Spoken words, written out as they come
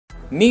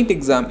NEET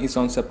exam is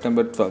on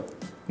September 12th.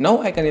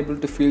 Now I can able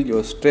to feel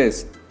your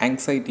stress,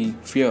 anxiety,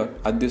 fear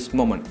at this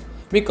moment.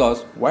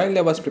 Because while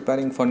I was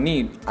preparing for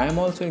NEET, I am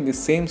also in the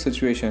same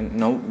situation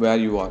now where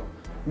you are.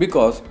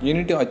 Because you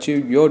need to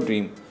achieve your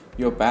dream,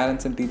 your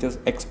parents and teachers'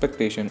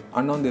 expectation,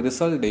 and on the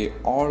result day,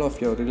 all of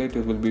your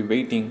relatives will be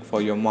waiting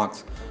for your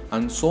marks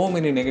and so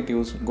many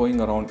negatives going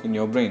around in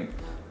your brain.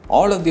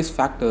 All of these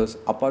factors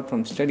apart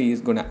from study is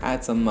gonna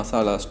add some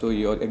masalas to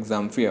your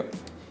exam fear.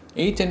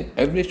 Each and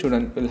every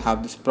student will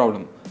have this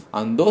problem,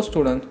 and those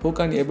students who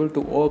can able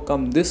to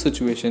overcome this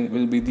situation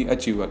will be the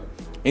achiever.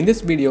 In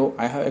this video,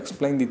 I have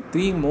explained the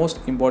 3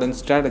 most important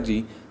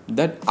strategies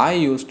that I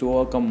use to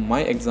overcome my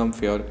exam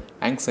fear,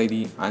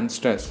 anxiety and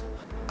stress.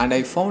 And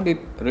I found it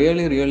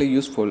really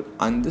useful,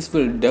 and this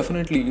will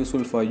definitely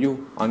useful for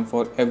you and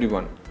for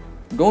everyone.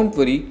 Don't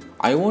worry,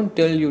 I won't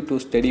tell you to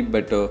study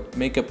better,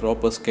 make a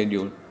proper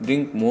schedule,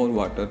 drink more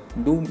water,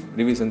 do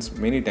revisions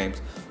many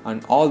times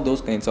and all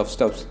those kinds of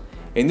stuffs.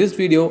 In this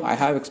video, I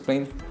have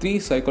explained 3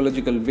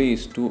 psychological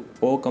ways to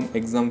overcome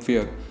exam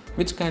fear,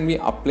 which can be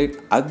applied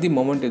at the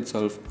moment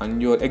itself, and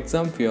your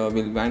exam fear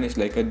will vanish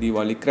like a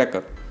Diwali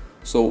cracker.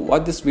 So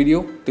watch this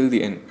video till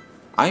the end.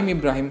 I'm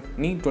Ibrahim,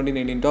 NEET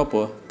 2019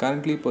 topper,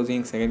 currently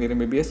pursuing second year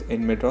MBBS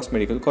in Madras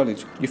Medical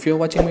College. If you are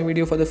watching my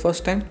video for the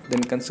first time,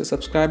 then consider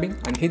subscribing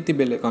and hit the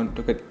bell icon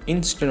to get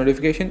instant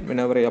notification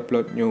whenever I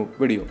upload new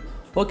video.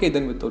 Okay,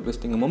 then without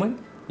wasting a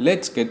moment,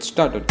 let's get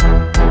started.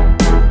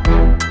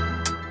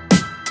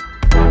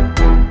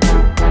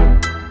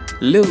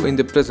 Live in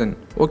the present.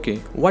 Okay,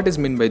 what is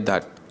meant by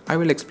that? I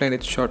will explain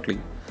it shortly.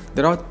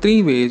 There are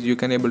 3 ways you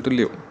can able to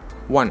live.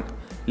 1.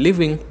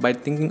 Living by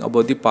thinking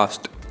about the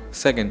past.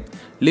 2nd.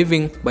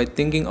 Living by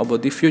thinking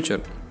about the future.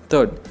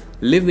 3rd.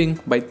 Living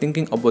by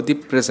thinking about the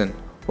present.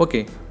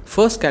 Okay,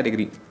 first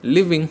category,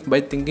 living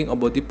by thinking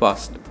about the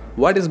past.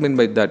 What is meant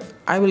by that?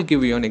 I will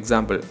give you an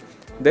example.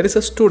 There is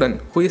a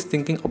student who is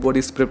thinking about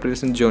his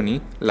preparation journey,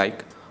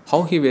 like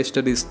how he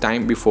wasted his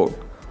time before,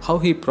 how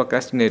he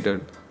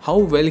procrastinated, how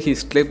well he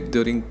slept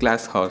during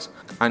class hours,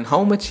 and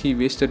how much he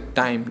wasted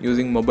time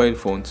using mobile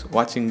phones,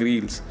 watching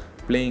reels,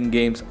 playing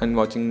games and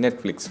watching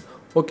Netflix.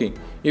 Okay,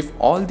 if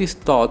all these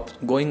thoughts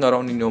going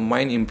around in your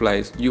mind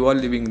implies you are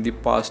living in the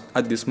past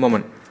at this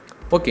moment.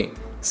 Okay,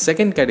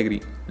 second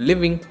category,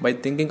 living by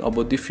thinking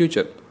about the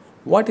future.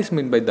 What is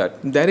meant by that?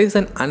 There is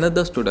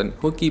another student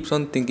who keeps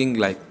on thinking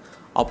like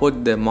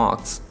about their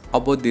marks,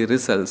 about the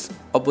results,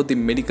 about the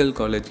medical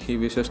college he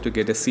wishes to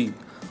get a seat,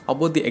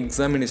 about the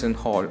examination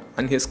hall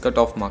and his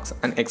cutoff marks,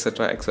 and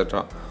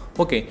etc.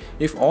 Okay,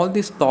 if all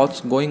these thoughts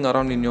going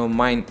around in your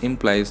mind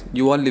implies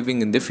you are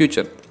living in the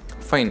future,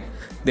 fine.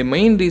 The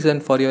main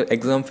reason for your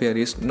exam fear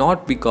is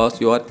not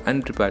because you are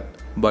unprepared,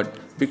 but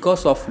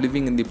because of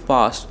living in the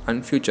past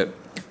and future.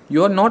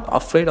 You are not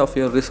afraid of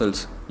your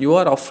results. You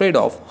are afraid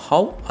of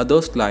how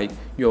others like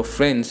your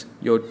friends,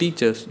 your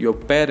teachers, your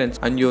parents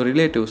and your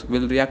relatives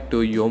will react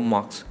to your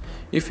marks.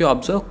 If you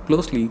observe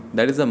closely,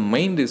 that is the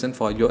main reason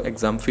for your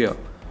exam fear.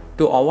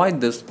 To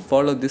avoid this,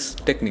 follow this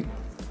technique.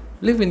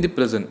 Live in the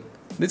present.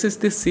 This is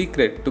the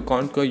secret to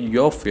conquer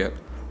your fear.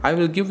 I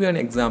will give you an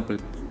example.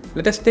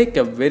 Let us take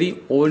a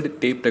very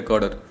old tape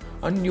recorder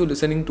and you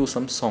listening to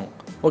some song.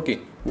 Okay,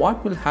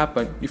 what will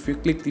happen if you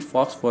click the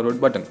fast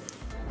forward button?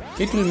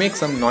 It will make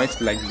some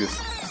noise like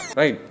this,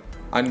 right?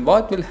 And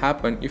what will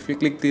happen if you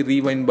click the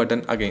rewind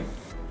button again?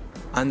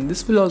 And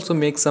this will also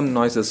make some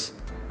noises,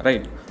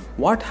 right?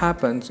 What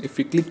happens if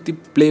you click the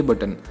play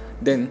button?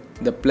 Then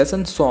the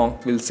pleasant song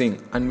will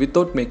sing and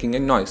without making a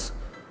noise.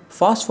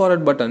 Fast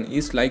forward button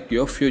is like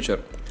your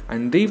future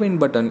and rewind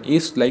button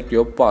is like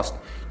your past.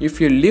 If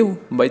you live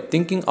by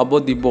thinking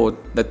about the both,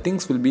 the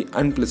things will be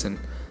unpleasant.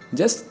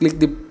 Just click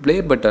the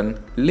play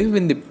button, live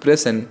in the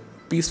present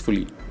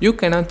peacefully. You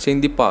cannot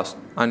change the past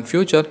and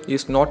future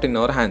is not in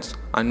our hands,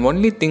 and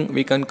only thing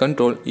we can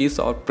control is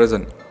our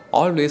present.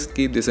 Always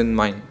keep this in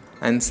mind.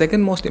 And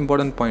second most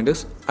important point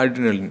is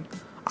adrenaline.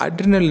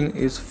 Adrenaline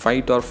is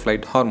fight or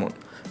flight hormone.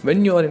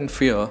 When you are in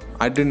fear,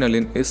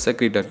 adrenaline is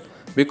secreted.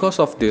 Because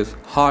of this,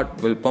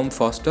 heart will pump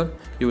faster,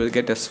 you will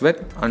get a sweat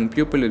and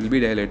pupil will be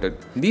dilated.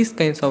 These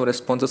kinds of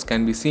responses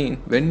can be seen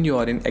when you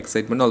are in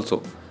excitement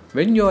also.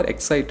 When you are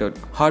excited,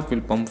 heart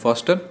will pump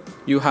faster,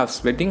 you have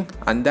sweating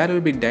and there will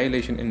be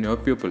dilation in your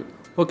pupil.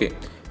 Okay,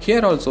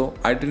 here also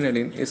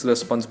adrenaline is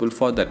responsible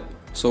for that.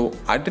 So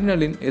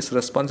adrenaline is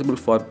responsible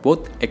for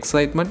both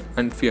excitement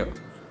and fear.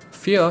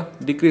 Fear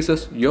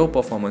decreases your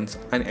performance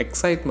and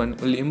excitement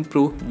will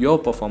improve your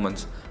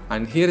performance.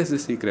 And here is the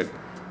secret.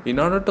 In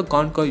order to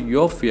conquer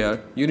your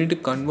fear, you need to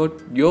convert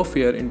your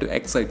fear into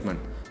excitement.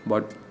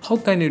 But how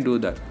can you do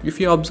that? If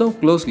you observe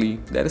closely,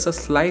 there is a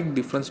slight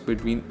difference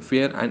between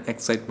fear and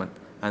excitement,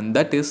 and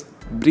that is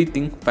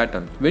breathing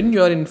pattern. When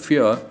you are in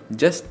fear,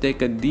 just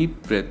take a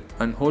deep breath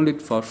and hold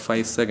it for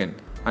 5 seconds.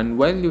 And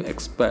while you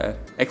expire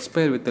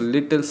with a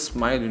little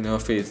smile in your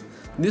face.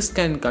 This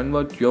can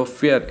convert your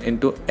fear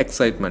into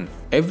excitement.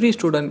 Every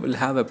student will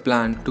have a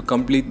plan to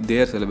complete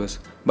their syllabus.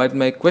 But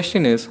my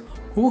question is,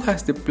 who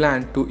has the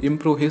plan to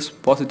improve his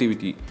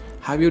positivity?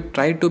 Have you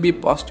tried to be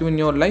positive in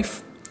your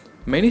life?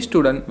 Many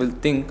students will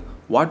think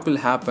what will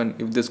happen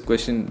if this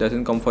question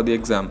doesn't come for the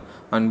exam,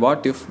 and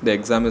what if the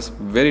exam is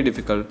very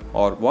difficult,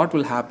 or what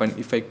will happen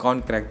if I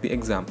can't crack the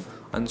exam,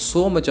 and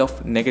so much of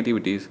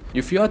negativities.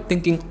 If you are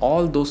thinking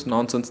all those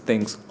nonsense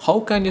things, how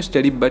can you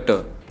study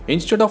better?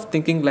 Instead of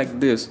thinking like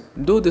this,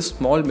 do this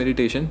small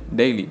meditation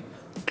daily.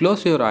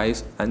 Close your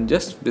eyes and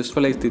just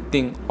visualize the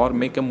thing or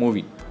make a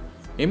movie.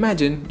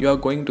 Imagine you are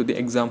going to the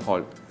exam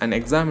hall. An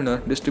examiner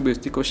distributes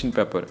the question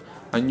paper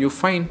and you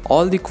find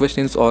all the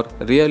questions are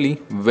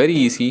really very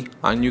easy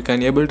and you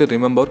can able to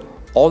remember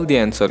all the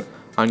answer,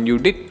 and you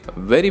did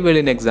very well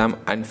in exam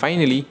and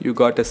finally you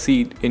got a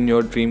seat in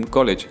your dream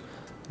college.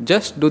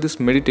 Just do this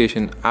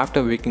meditation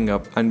after waking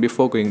up and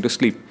before going to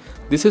sleep.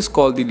 This is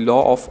called the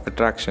law of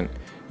attraction.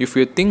 If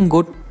you think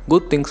good,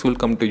 good things will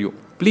come to you.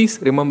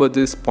 Please remember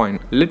this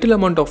point. Little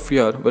amount of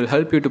fear will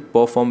help you to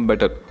perform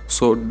better.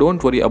 So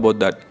don't worry about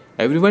that.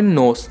 Everyone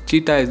knows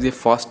cheetah is the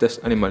fastest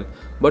animal.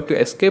 But to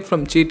escape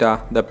from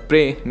cheetah, the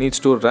prey needs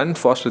to run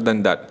faster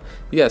than that.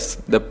 Yes,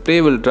 the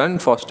prey will run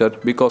faster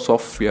because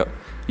of fear.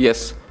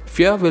 Yes,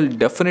 fear will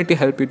definitely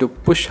help you to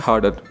push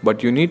harder,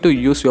 but you need to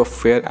use your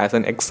fear as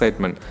an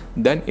excitement.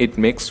 Then it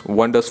makes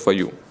wonders for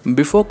you.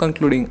 Before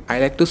concluding, I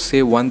like to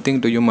say one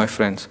thing to you, my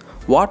friends.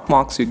 What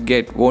marks you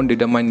get won't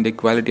determine the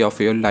quality of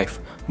your life,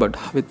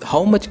 but with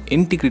how much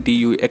integrity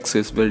you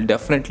exist will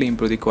definitely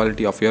improve the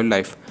quality of your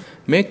life.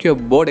 Make your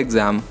board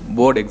exam,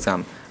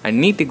 and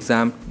NEET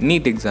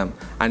exam,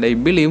 and I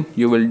believe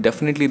you will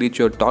definitely reach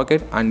your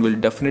target and will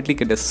definitely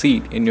get a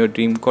seat in your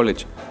dream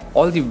college.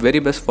 All the very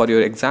best for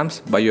your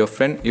exams by your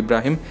friend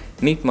Ibrahim,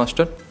 NEET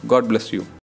Master. God bless you.